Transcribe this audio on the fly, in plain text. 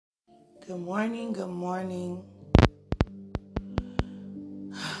Good morning, good morning.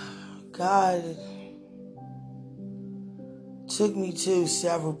 God took me to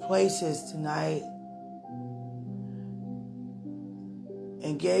several places tonight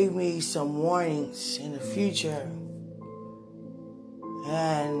and gave me some warnings in the future.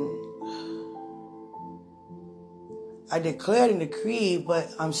 And I declared and decreed, but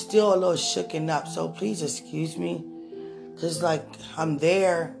I'm still a little shooken up. So please excuse me. Because like I'm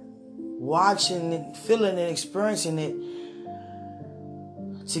there watching it, feeling it, experiencing it,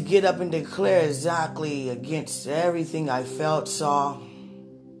 to get up and declare exactly against everything I felt, saw,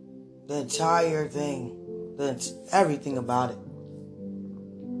 the entire thing, everything about it.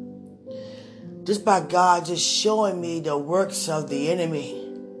 Just by God just showing me the works of the enemy.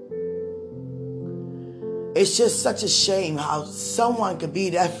 It's just such a shame how someone could be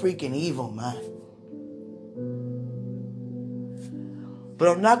that freaking evil, man. But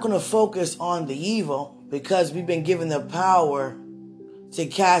I'm not going to focus on the evil because we've been given the power to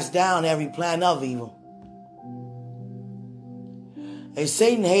cast down every plan of evil. And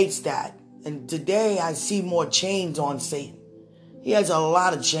Satan hates that. And today I see more chains on Satan. He has a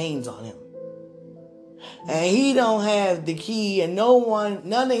lot of chains on him. And he don't have the key, and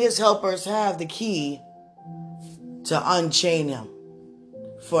none of his helpers have the key to unchain him.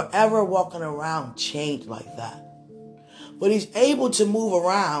 Forever walking around chained like that. But he's able to move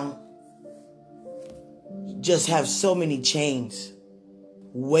around, just have so many chains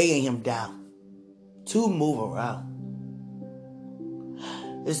weighing him down to move around.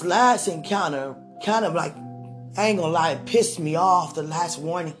 This last encounter kind of like, I ain't gonna lie, it pissed me off, the last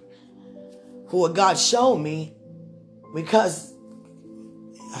warning for what God showed me, because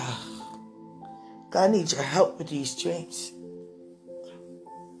God needs your help with these dreams.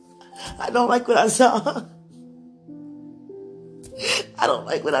 I don't like what I saw. I don't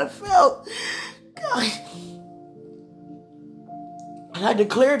like what I felt. God. And I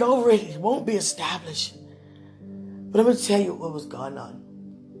declared over it, it won't be established. But I'm going to tell you what was going on.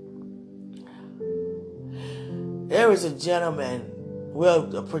 There was a gentleman,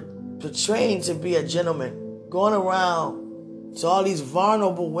 portraying to be a gentleman, going around to all these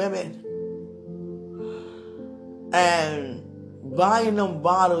vulnerable women and buying them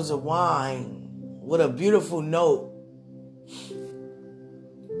bottles of wine with a beautiful note.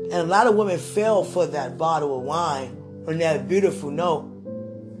 And a lot of women fell for that bottle of wine and that beautiful note,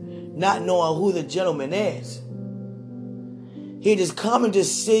 not knowing who the gentleman is. He just come and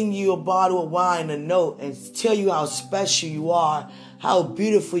just sing you a bottle of wine, a note, and tell you how special you are, how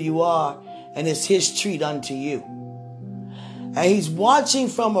beautiful you are, and it's his treat unto you. And he's watching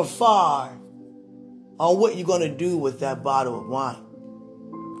from afar on what you're going to do with that bottle of wine.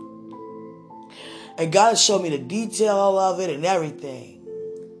 And God showed me the detail of it and everything.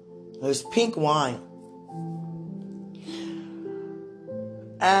 It was pink wine.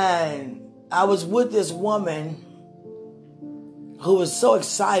 And I was with this woman who was so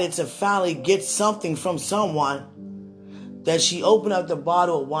excited to finally get something from someone that she opened up the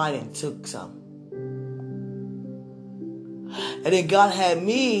bottle of wine and took some. And then God had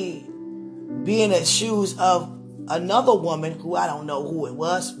me be in the shoes of another woman who I don't know who it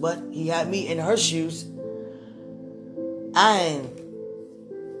was, but he had me in her shoes. And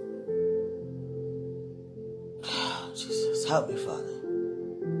Jesus, help me, Father.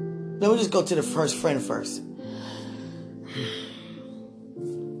 Let me just go to the first friend first.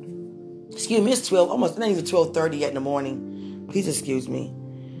 Excuse me, it's 12, almost not even 12:30 yet in the morning. Please excuse me.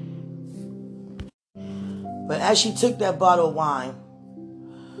 But as she took that bottle of wine,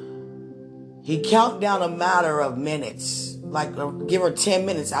 he counted down a matter of minutes, like give her 10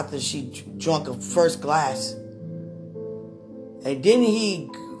 minutes after she drunk a first glass. And then he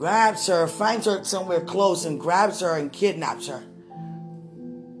grabs her, finds her somewhere close and grabs her and kidnaps her.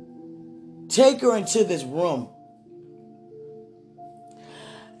 Take her into this room.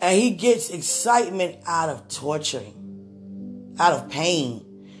 And he gets excitement out of torturing, out of pain.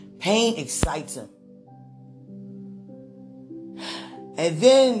 Pain excites him. And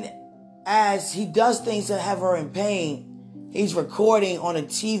then as he does things that have her in pain, he's recording on a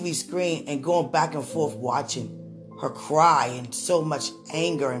TV screen and going back and forth watching her cry in so much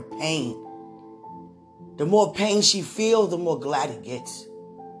anger and pain. The more pain she feels, the more glad he gets.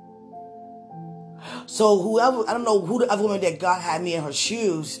 So whoever, I don't know who the other woman that God had me in her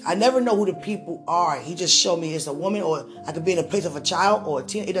shoes. I never know who the people are. He just showed me it's a woman, or I could be in the place of a child or a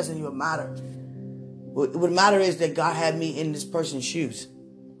teen. It doesn't even matter. What matters is that God had me in this person's shoes.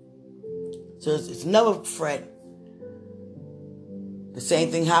 So it's another friend. The same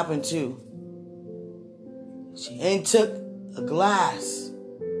thing happened too. She took a glass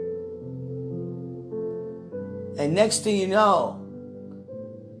And next thing you know,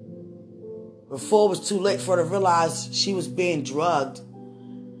 before it was too late for her to realize she was being drugged,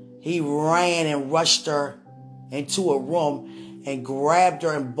 he ran and rushed her into a room and grabbed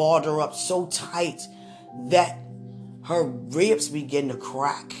her and balled her up so tight that her ribs began to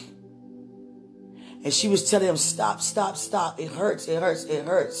crack. And she was telling him, stop, stop, stop. It hurts, it hurts, it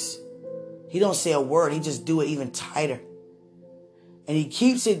hurts. He don't say a word. He just do it even tighter. And he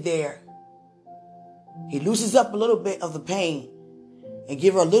keeps it there. He loosens up a little bit of the pain and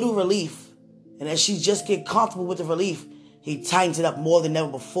give her a little relief. And as she just get comfortable with the relief, he tightens it up more than ever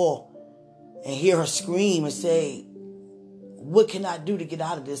before. And hear her scream and say, what can I do to get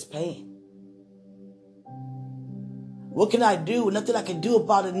out of this pain? What can I do? Nothing I can do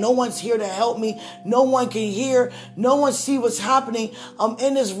about it. No one's here to help me. No one can hear. No one see what's happening. I'm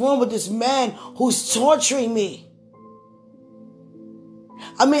in this room with this man who's torturing me.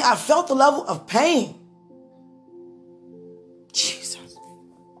 I mean, I felt the level of pain. Jesus.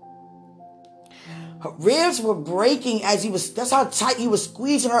 Her ribs were breaking as that's how tight he was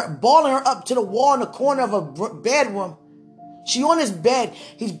squeezing her, balling her up to the wall in the corner of a bedroom. She on his bed.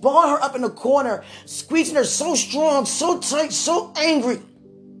 He's balling her up in the corner, squeezing her so strong, so tight, so angry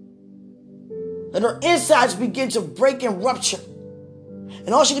that her insides begin to break and rupture.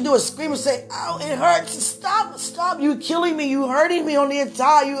 And all she can do is scream and say, ow, it hurts. Stop, stop. You're killing me. You're hurting me on the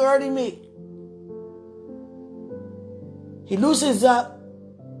inside. You're hurting me. He loosens up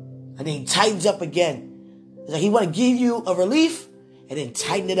and then he tightens up again. It's like he want to give you a relief and then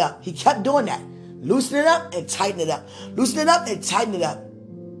tighten it up. He kept doing that. Loosen it up and tighten it up. Loosen it up and tighten it up.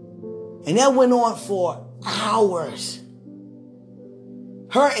 And that went on for hours.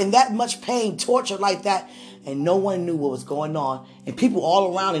 Her in that much pain, tortured like that, and no one knew what was going on. And people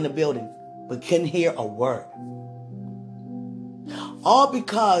all around in the building, but couldn't hear a word. All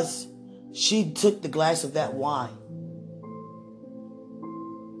because she took the glass of that wine.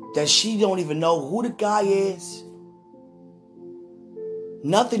 That she don't even know who the guy is.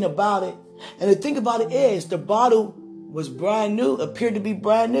 Nothing about it. And the thing about it is, the bottle was brand new, appeared to be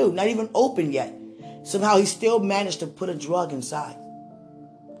brand new, not even open yet. Somehow he still managed to put a drug inside.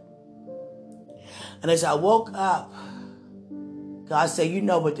 And as I woke up, God said, you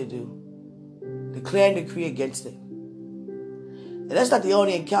know what to do. Declare and decree against it. And that's not the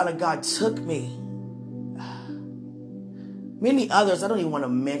only encounter God took me. Many others I don't even want to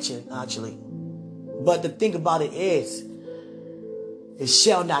mention, actually. But the thing about it is, it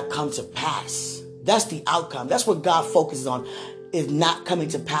shall not come to pass. That's the outcome. That's what God focuses on, is not coming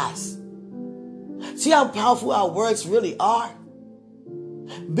to pass. See how powerful our words really are?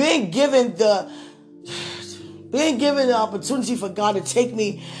 Being given the opportunity for God to take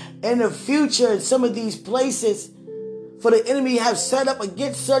me in the future in some of these places for the enemy have set up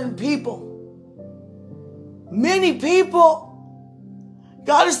against certain people. Many people.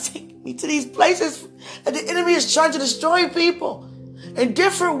 God is taking me to these places and the enemy is trying to destroy people in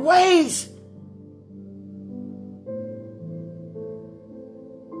different ways.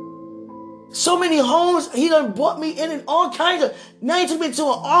 So many homes, he done brought me in and all kinds of, now he took me to an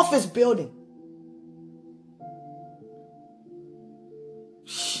office building.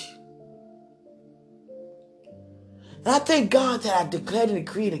 And I thank God that I declared and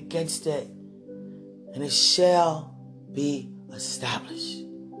decreed against it. And it shall be established.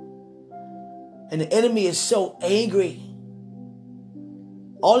 And the enemy is so angry.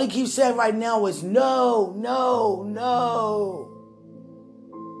 All he keeps saying right now is no, no, no.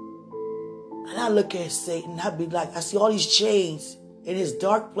 And I look at Satan, I be like, I see all these chains in his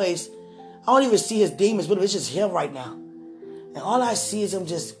dark place. I don't even see his demons, but it's just him right now. And all I see is him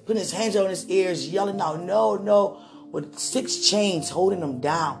just putting his hands on his ears, yelling out, no, no, with 6 chains holding him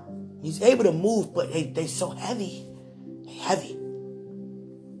down. He's able to move, but they're so heavy. Heavy.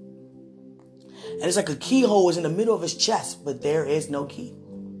 And it's like a keyhole is in the middle of his chest, but there is no key.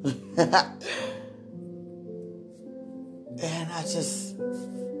 And I just,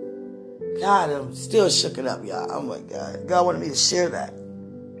 God, I'm still shooken up, y'all. Oh my God. God wanted me to share that.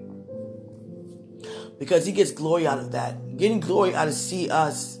 Because he gets glory out of that. Getting glory out of see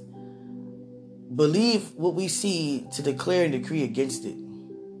us believe what we see to declare and decree against it.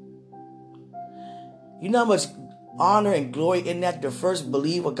 You know how much honor and glory in that to first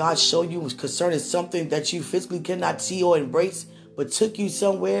believe what God showed you was concerning something that you physically cannot see or embrace, but took you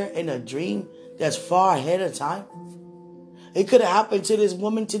somewhere in a dream that's far ahead of time. It could have happened to this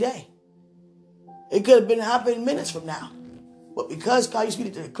woman today. It could have been happening minutes from now. But because God used me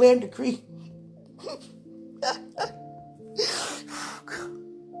to declare and decree,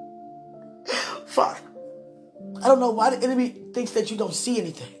 Father, I don't know why the enemy thinks that you don't see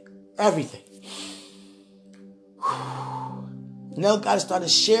anything, everything. Now God started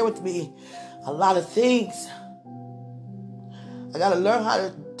to share with me a lot of things. I got to learn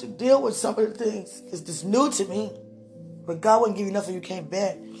how to deal with some of the things. It's new to me. But God wouldn't give you nothing you can't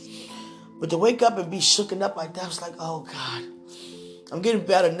bear. But to wake up and be shooken up like that, I was like, oh God. I'm getting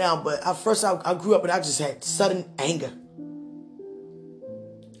better now, but at first I grew up and I just had sudden anger.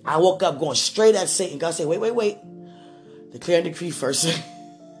 I woke up going straight at Satan. God said, wait. Declare and decree first.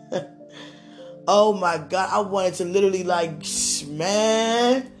 Oh my God, I wanted to literally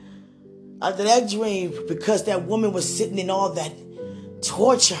man, after that dream, because that woman was sitting in all that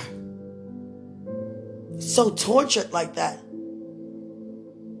torture. So tortured like that.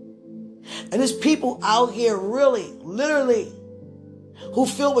 And there's people out here really, literally, who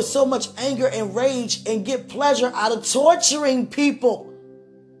feel with so much anger and rage and get pleasure out of torturing people.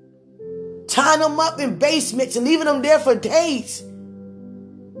 Tying them up in basements and leaving them there for days.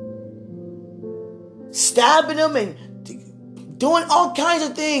 Stabbing them and doing all kinds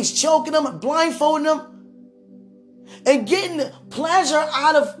of things. Choking them, blindfolding them. And getting pleasure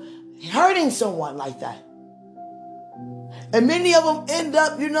out of hurting someone like that. And many of them end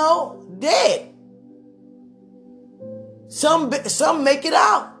up, dead. Some make it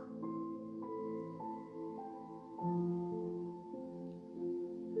out.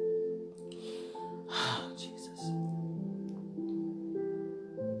 Oh, Jesus.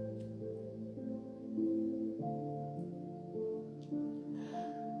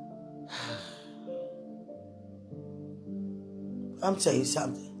 I'm telling you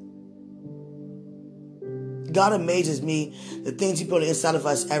something. God amazes me, the things He put on the inside of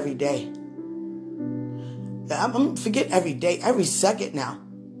us every day. I'm forget every day, every second now.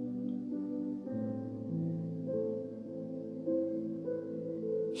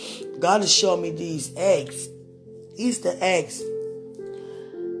 God is showing me these eggs, Easter eggs.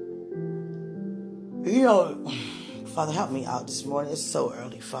 Father, help me out this morning. It's so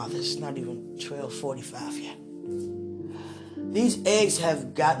early, Father. It's not even 12:45 yet. These eggs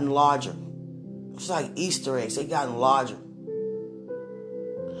have gotten larger. It's like Easter eggs. They've gotten larger.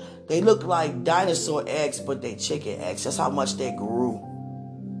 They look like dinosaur eggs, but they chicken eggs. That's how much they grew.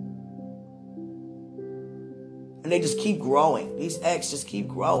 And they just keep growing. These eggs just keep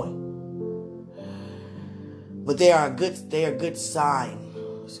growing. But they are a good sign.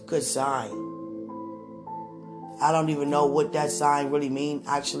 It's a good sign. I don't even know what that sign really means,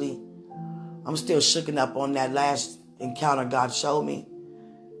 actually. I'm still shooken up on that last encounter God showed me.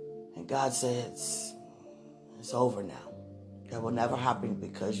 And God said, it's over now. That will never happen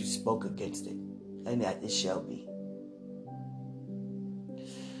because you spoke against it. And that it shall be.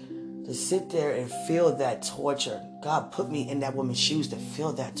 To sit there and feel that torture. God put me in that woman's shoes to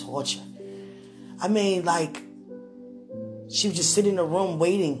feel that torture. I mean, she was just sitting in a room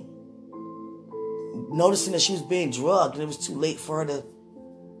waiting. Noticing that she was being drugged. And it was too late for her to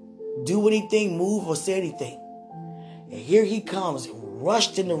do anything, move, or say anything. And here he comes,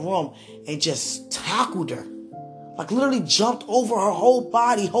 rushed in the room, and just tackled her. Literally jumped over her whole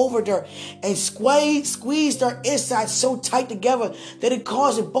body, hovered her, and squeezed her inside so tight together that it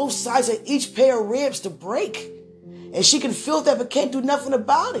caused both sides of each pair of ribs to break. And she can feel that but can't do nothing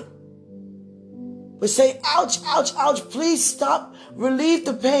about it. But say, ouch, ouch, ouch, please stop. Relieve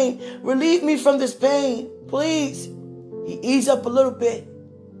the pain. Relieve me from this pain, please. He eased up a little bit.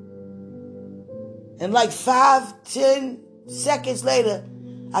 And 5-10 seconds later,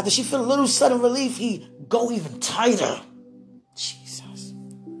 after she felt a little sudden relief, he go even tighter. Jesus.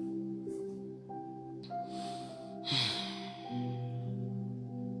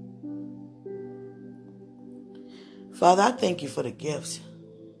 Father, I thank you for the gifts.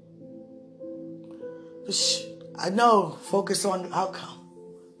 I know, focus on the outcome.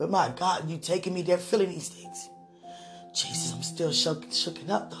 But my God, you taking me there feeling these things. Jesus, I'm still shooken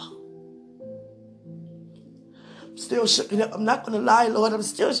up though. I'm still shooken up. I'm not going to lie, Lord. I'm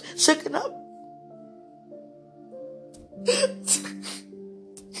still shooken up.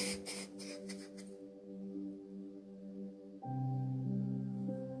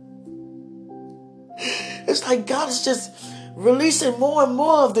 It's like God is just releasing more and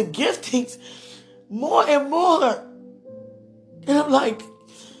more of the giftings, more and more. And I'm like,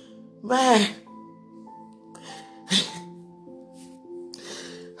 man.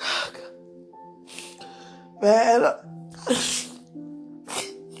 Man.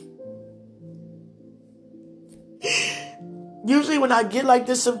 Usually when I get like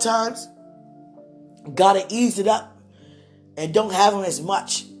this sometimes, gotta ease it up and don't have him as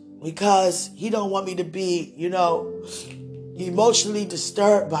much because he don't want me to be, emotionally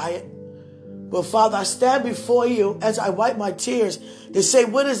disturbed by it. But Father, I stand before you as I wipe my tears to say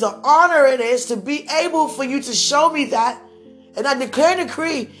what is the honor it is to be able for you to show me that. And I declare and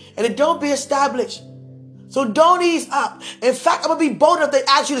decree, and it don't be established. So don't ease up. In fact, I'm going to be bold enough to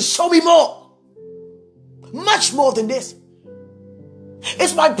ask you to show me more. Much more than this.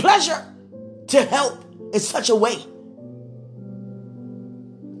 It's my pleasure to help in such a way.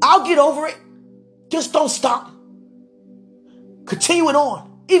 I'll get over it. Just don't stop. Continue it on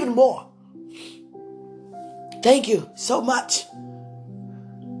even more. Thank you so much.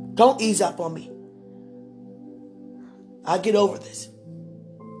 Don't ease up on me. I'll get over this.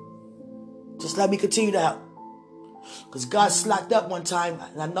 Just let me continue to help. Because God slacked up one time.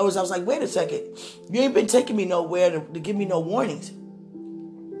 And I noticed, I was like, wait a second. You ain't been taking me nowhere to give me no warnings.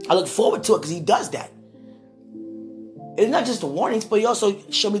 I look forward to it because he does that. It's not just the warnings, but he also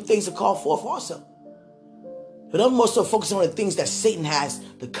showed me things to call forth also. But I'm more so focusing on the things that Satan has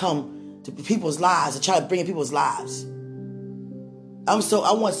to come to people's lives and try to bring in people's lives. I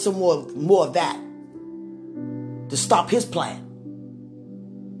want some more of that to stop his plan.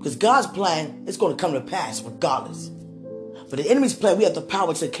 Because God's plan is going to come to pass regardless. But the enemy's plan, we have the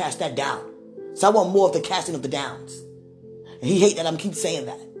power to cast that down. So I want more of the casting of the downs. And he hates that I'm keep saying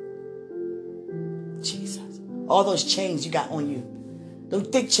that. Jesus. All those chains you got on you. Them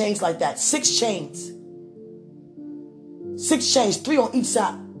thick chains like that. 6 chains. 6 chains, 3 on each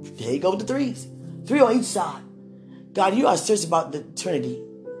side. There you go with the 3s. 3 on each side. God, you are serious about the Trinity.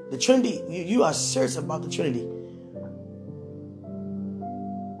 The Trinity, you are serious about the Trinity.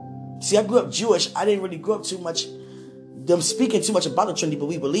 See, I grew up Jewish. I didn't really grow up too much, them speaking too much about the Trinity, but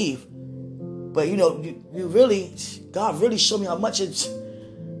we believe. But you know, you really, God really showed me how much it's,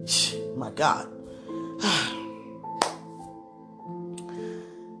 my God.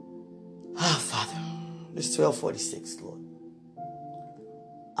 Father, it's 12:46, Lord.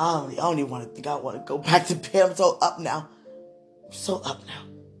 I don't even want to think I want to go back to bed. I'm so up now. I'm so up now.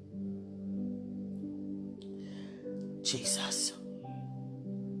 Jesus.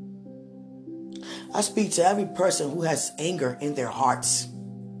 I speak to every person who has anger in their hearts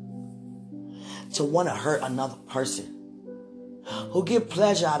to want to hurt another person, who get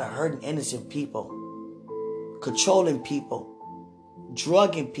pleasure out of hurting innocent people, controlling people,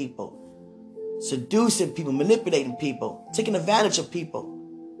 drugging people, seducing people, manipulating people, taking advantage of people,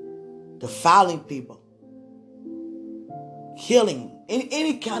 defiling people, killing,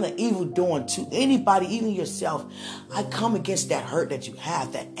 any kind of evil doing to anybody, even yourself. I come against that hurt that you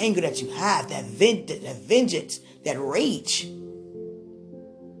have, that anger that you have, that vengeance, that rage.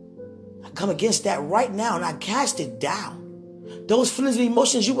 I come against that right now and I cast it down. Those feelings and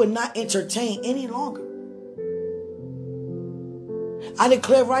emotions you will not entertain any longer. I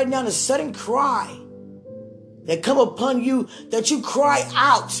declare right now the sudden cry that come upon you, that you cry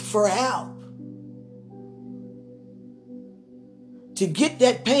out for help. To get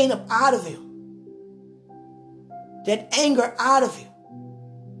that pain up out of you. That anger out of you.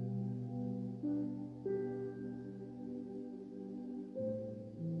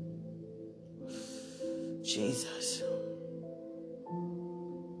 Jesus.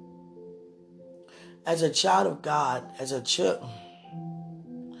 As a child of God, as a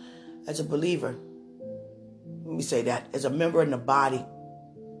believer, let me say that, as a member in the body,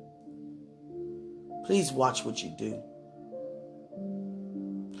 please watch what you do.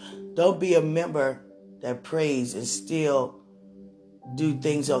 Don't be a member that prays and still do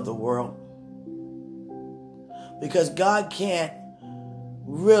things of the world. Because God can't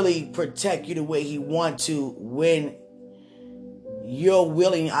really protect you the way he wants to when you're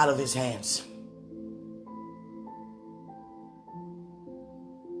willing out of his hands.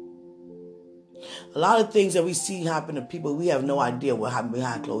 A lot of things that we see happen to people, we have no idea what happened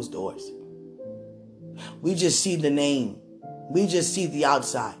behind closed doors. We just see the name. We just see the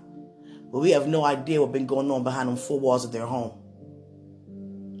outside. But we have no idea what's been going on behind them 4 walls of their home.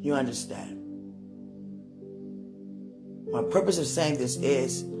 You understand? My purpose of saying this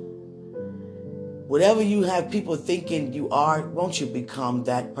is, whatever you have people thinking you are, won't you become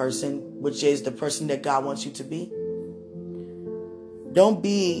that person, which is the person that God wants you to be? Don't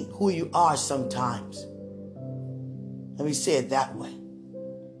be who you are sometimes. Let me say it that way.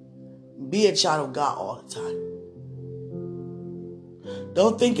 Be a child of God all the time.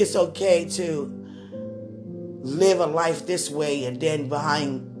 Don't think it's okay to live a life this way and then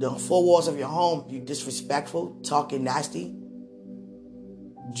behind the 4 walls of your home, you're disrespectful, talking nasty,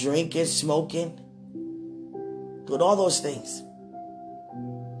 drinking, smoking, doing all those things.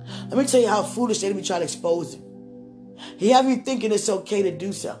 Let me tell you how foolish the enemy try to expose you. He have you thinking it's okay to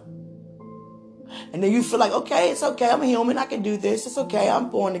do so. And then you feel like, okay, it's okay, I'm a human, I can do this, it's okay, I'm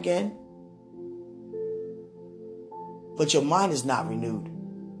born again. but your mind is not renewed.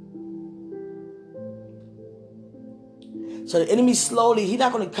 So the enemy slowly, he's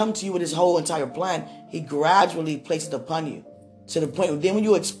not going to come to you with his whole entire plan. He gradually places it upon you to the point where then when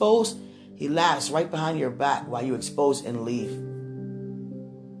you're exposed, he laughs right behind your back while you expose and leave.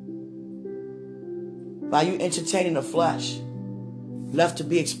 By you entertaining the flesh, left to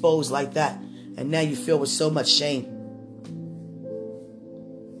be exposed like that, and now you feel with so much shame.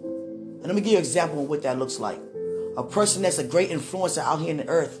 And let me give you an example of what that looks like. A person that's a great influencer out here in the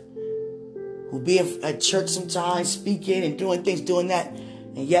earth, who be at church sometimes, speaking and doing things, doing that,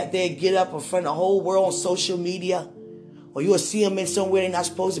 and yet they get up in front of the whole world on social media, or you will see them in somewhere they're not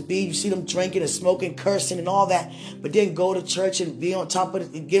supposed to be. You see them drinking and smoking, cursing and all that, but then go to church and be on top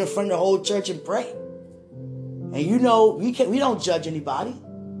of it, get in front of the whole church and pray. And you know, we don't judge anybody,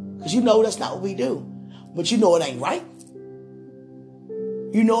 because you know that's not what we do. But you know it ain't right.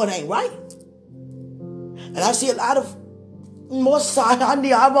 You know it ain't right. And I see a lot of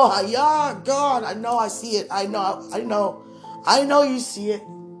yeah, God, I know I see it. I know you see it.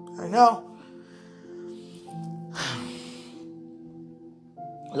 I know.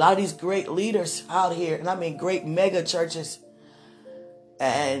 A lot of these great leaders out here, and I mean great mega churches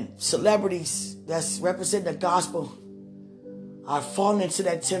and celebrities that's representing the gospel, are falling into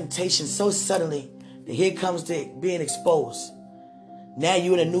that temptation so suddenly that here comes the being exposed. Now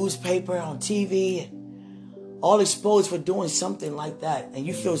you in a newspaper, on TV, all exposed for doing something like that, and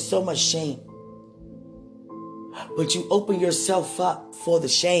you feel so much shame. But you open yourself up for the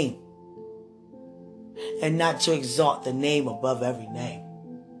shame and not to exalt the name above every name.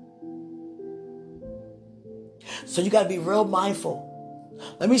 So you got to be real mindful.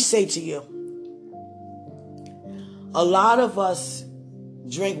 Let me say to you, a lot of us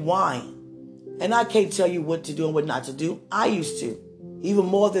drink wine, and I can't tell you what to do and what not to do. I used to, even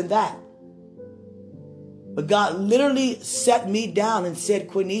more than that. But God literally set me down and said,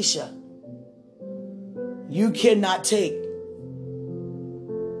 Quenisha, you cannot take.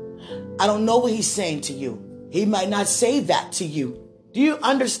 I don't know what he's saying to you. He might not say that to you. Do you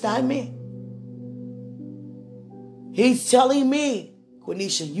understand me? He's telling me,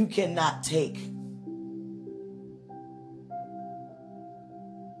 Quenisha, you cannot take.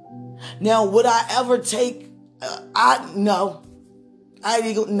 Now, would I ever take? No.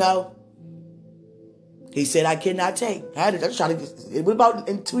 No. He said, I cannot take. It was about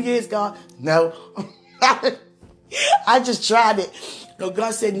in 2 years, God. No. I just tried it. No,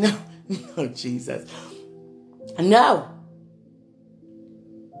 God said, no. No, Jesus. No.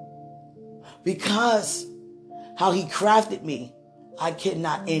 Because how he crafted me, I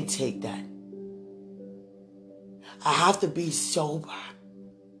cannot intake that. I have to be sober.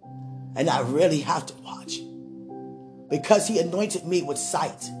 And I really have to watch. Because he anointed me with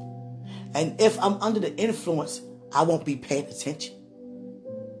sight. And if I'm under the influence, I won't be paying attention.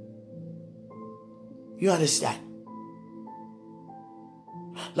 You understand?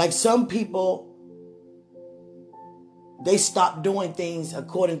 Like some people, they stop doing things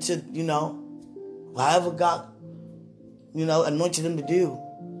according to, whatever God, anointed them to do.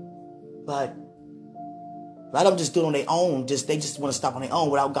 But a lot of them just do it on their own. They just want to stop on their own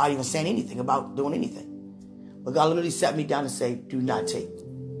without God even saying anything about doing anything. But God literally sat me down and said, do not take.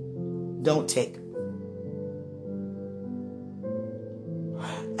 Don't take.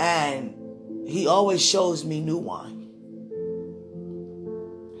 And he always shows me new wine.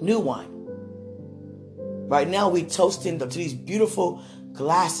 New wine. Right now we're toasting to these beautiful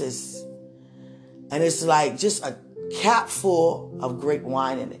glasses. And it's like just a cap full of great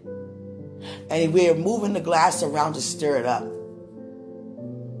wine in it. And we're moving the glass around to stir it up.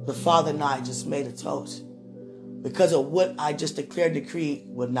 The Father and I just made a toast. Because of what I just declared, decreed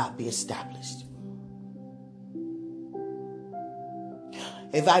will not be established.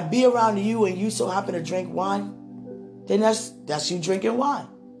 If I be around you and you so happen to drink wine, then that's you drinking wine.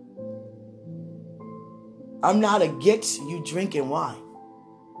 I'm not against you drinking wine.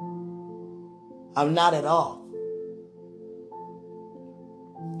 I'm not at all.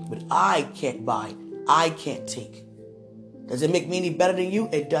 But I can't buy. I can't take. Does it make me any better than you?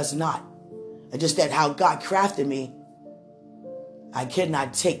 It does not. And just that how God crafted me, I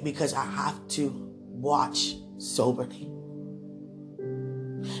cannot take because I have to watch soberly.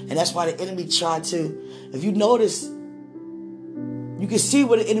 And that's why the enemy tried to, if you notice, you can see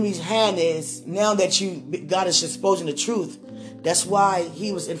where the enemy's hand is now that God is exposing the truth. That's why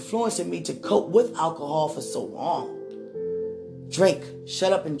he was influencing me to cope with alcohol for so long. Drink.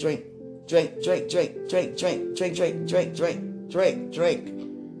 Shut up and drink. Drink, drink, drink, drink, drink, drink, drink, drink, drink, drink, drink.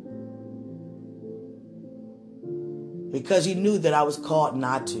 Because he knew that I was called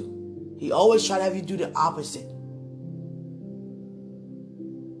not to. He always tried to have you do the opposite.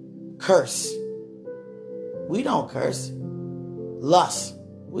 curse. We don't curse. Lust.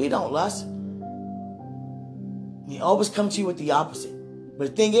 We don't lust. He always comes to you with the opposite. But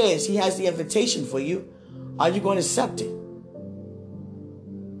the thing is, he has the invitation for you. Are you going to accept it?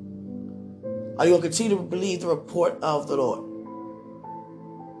 Are you going to continue to believe the report of the Lord?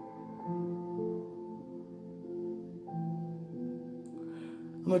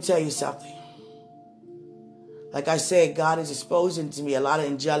 I'm going to tell you something. Like I said, God is exposing to me a lot of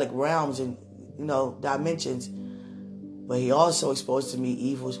angelic realms and, dimensions. But he also exposed to me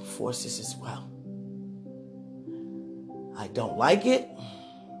evil forces as well. I don't like it,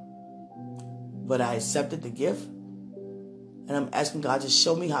 but I accepted the gift. And I'm asking God to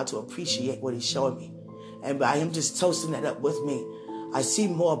show me how to appreciate what he's showing me. And by him just toasting that up with me, I see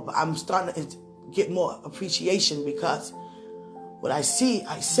more. I'm starting to get more appreciation because what I see,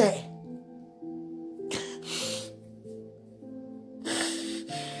 I say.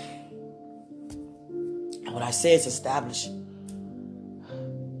 And what I say is established.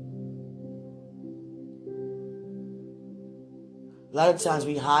 A lot of times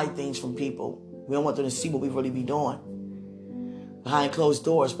we hide things from people. We don't want them to see what we really be doing behind closed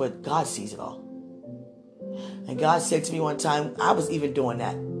doors, but God sees it all. And God said to me one time, I was even doing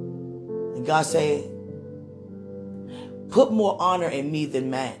that. And God said, put more honor in me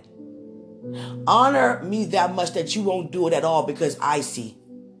than man. Honor me that much that you won't do it at all because I see.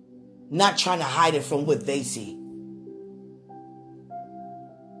 Not trying to hide it from what they see.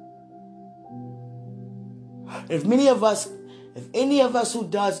 If any of us who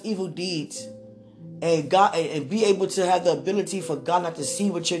does evil deeds and be able to have the ability for God not to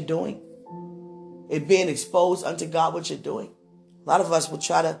see what you're doing, it being exposed unto God what you're doing, a lot of us will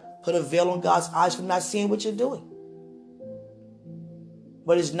try to put a veil on God's eyes from not seeing what you're doing.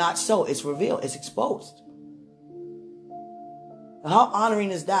 But it's not so. It's revealed. It's exposed. How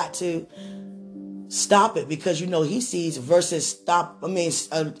honoring is that to stop it because he sees versus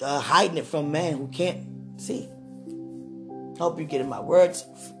hiding it from man who can't see. Hope you're getting my words.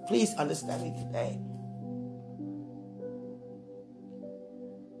 Please understand me today.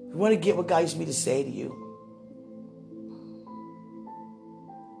 If you want to get what God used me to say to you,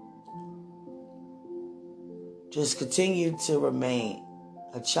 just continue to remain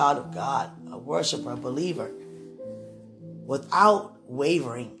a child of God, a worshiper, a believer, without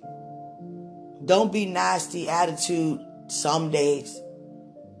wavering. Don't be nasty attitude some days,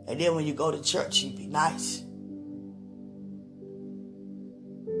 and then when you go to church, you be nice.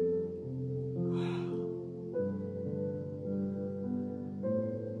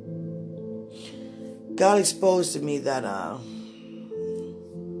 God exposed to me that a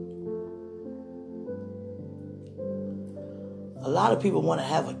lot of people want to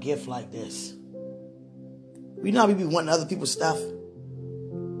have a gift like this. We know we be wanting other people's stuff.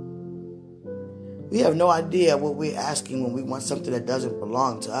 We have no idea what we're asking when we want something that doesn't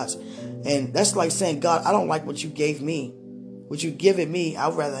belong to us. And that's like saying, God, I don't like what you gave me. What you've given me,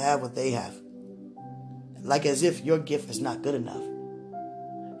 I'd rather have what they have. Like as if your gift is not good enough.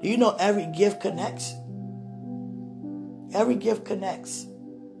 Do you know every gift connects? Every gift connects.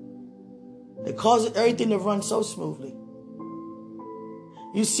 It causes everything to run so smoothly.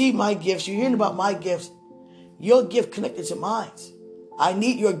 You see my gifts. You're hearing about my gifts. Your gift connected to mine. I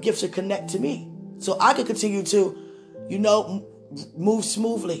need your gifts to connect to me so I can continue to, move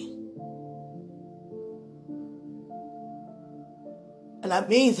smoothly. And I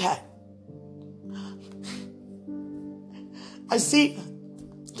mean that. I see,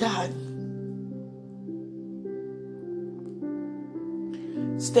 God,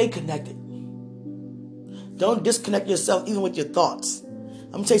 stay connected. Don't disconnect yourself even with your thoughts.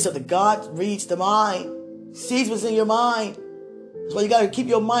 I'm going to tell you something. God reads the mind, sees what's in your mind. That's why you got to keep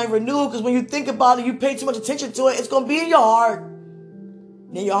your mind renewed, because when you think about it, you pay too much attention to it, it's going to be in your heart.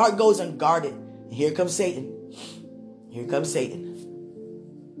 And then your heart goes unguarded. And here comes Satan. Here comes Satan.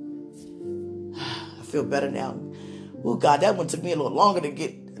 I feel better now. Oh, God, that one took me a little longer to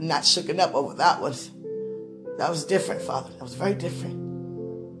get not shooken up over that one. That was different, Father. That was very different.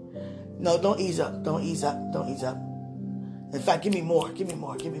 No, don't ease up. Don't ease up. Don't ease up. In fact, give me more. Give me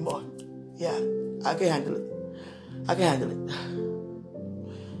more. Give me more. Yeah, I can handle it. I can handle it.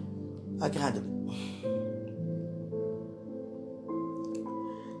 I can handle it.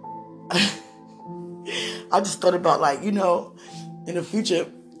 I just thought about, in the future,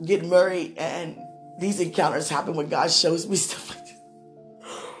 getting married, and these encounters happen when God shows me stuff like this.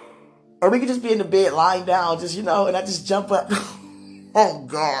 Or we could just be in the bed lying down, and I just jump up. Oh,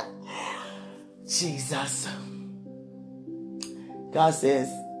 God. Jesus. God says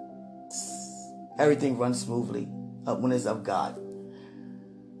everything runs smoothly when it's of God.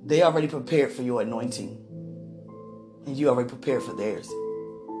 They already prepared for your anointing. And you already prepared for theirs.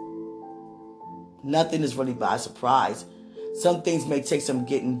 Nothing is really by surprise. Some things may take some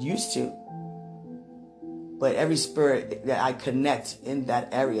getting used to. But every spirit that I connect in that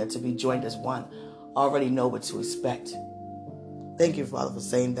area to be joined as one already know what to expect. Thank you, Father, for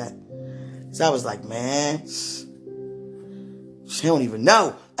saying that. So I was like, man, she don't even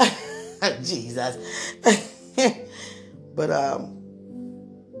know. Jesus. But I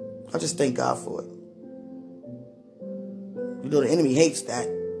just thank God for it. You know, the enemy hates that.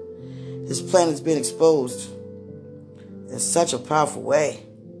 His plan has been exposed in such a powerful way.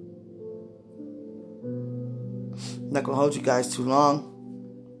 I'm not going to hold you guys too long,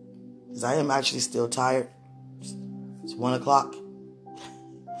 because I am actually still tired. It's 1 o'clock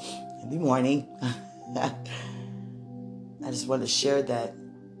in the morning. I just want to share that.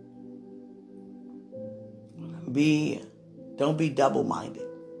 Don't be double-minded.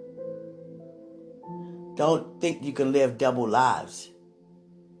 Don't think you can live double lives.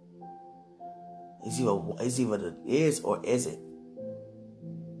 It's either it is or isn't.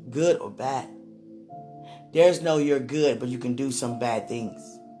 Good or bad. There's no you're good, but you can do some bad things.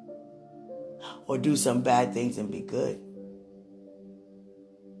 Or do some bad things and be good.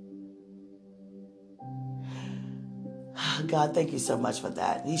 God, thank you so much for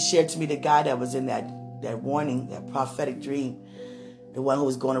that. He shared to me the guy that was in that warning, that prophetic dream. The one who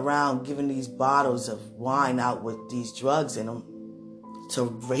was going around giving these bottles of wine out with these drugs in them.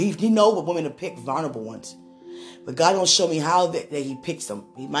 So he know what women to pick, vulnerable ones. But God don't show me how that he picks them.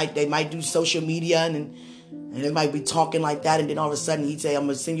 They might do social media and they might be talking like that, and then all of a sudden he'd say, I'm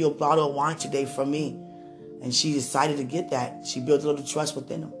going to send you a bottle of wine today from me. And she decided to get that. She built a little trust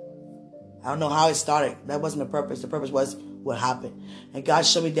within him. I don't know how it started. That wasn't the purpose. The purpose was what happened. And God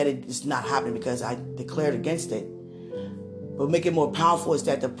showed me that it's not happening because I declared against it. But make it more powerful is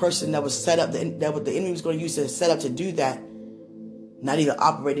that the person that was set up, that what the enemy was going to use to set up to do that, not even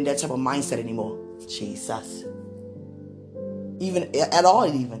operating that type of mindset anymore. Jesus. Even at all,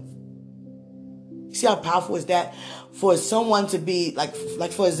 even. You see how powerful is that? For someone to be, like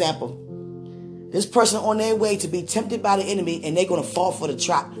for example, this person on their way to be tempted by the enemy and they're going to fall for the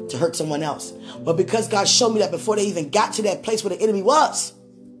trap to hurt someone else. But because God showed me that before they even got to that place where the enemy was,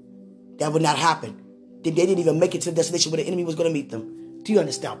 that would not happen. They didn't even make it to the destination where the enemy was going to meet them. Do you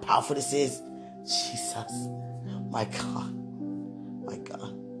understand how powerful this is? Jesus. My God. My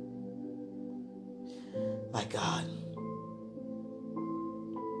God. My God.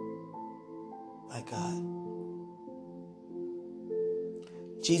 My God.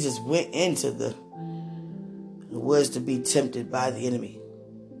 Jesus went into the woods to be tempted by the enemy.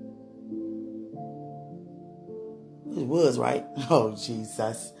 It was, right? Oh,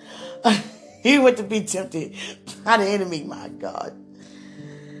 Jesus. He went to be tempted by the enemy, my God.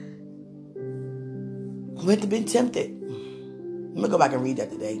 He went to be tempted. I'm going to go back and read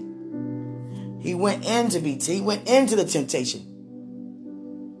that today. He went into the temptation.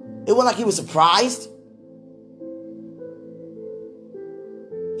 It wasn't like he was surprised.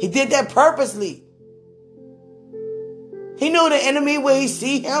 He did that purposely. He knew the enemy where he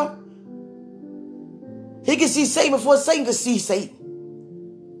see him. He could see Satan before Satan could see Satan.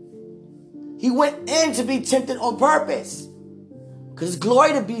 He went in to be tempted on purpose. Because his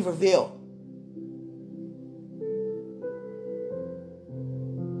glory to be revealed.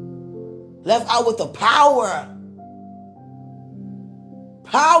 Left out with the power.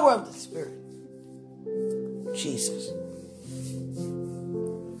 Power of the Spirit. Jesus.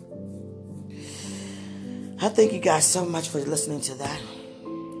 I thank you guys so much for listening to that.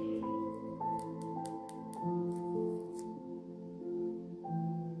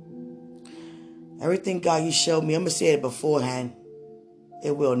 Everything God you showed me, I'm going to say it beforehand,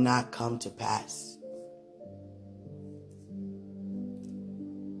 it will not come to pass.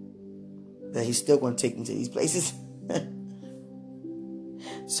 But he's still going to take me to these places.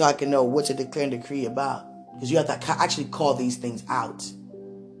 So I can know what to declare and decree about. Because you have to actually call these things out.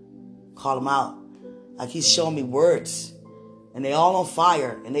 Call them out. Like he's showing me words. And they all on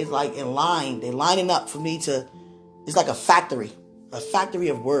fire. And they like in line. They're lining up for me to. It's like a factory. A factory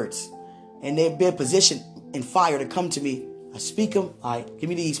of words. And they've been positioned in fire to come to me. I speak them. All right, give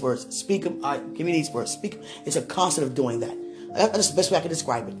me these words. Speak them. All right, give me these words. Speak them. It's a constant of doing that. That's the best way I can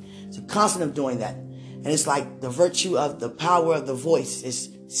describe it. It's a constant of doing that. And it's like the virtue of the power of the voice is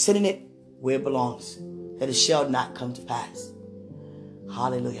sending it where it belongs. That it shall not come to pass.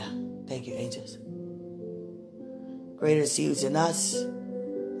 Hallelujah. Thank you, angels. Greater is he who's in us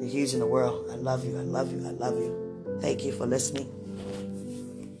than he who's in the world. I love you. I love you. I love you. Thank you for listening.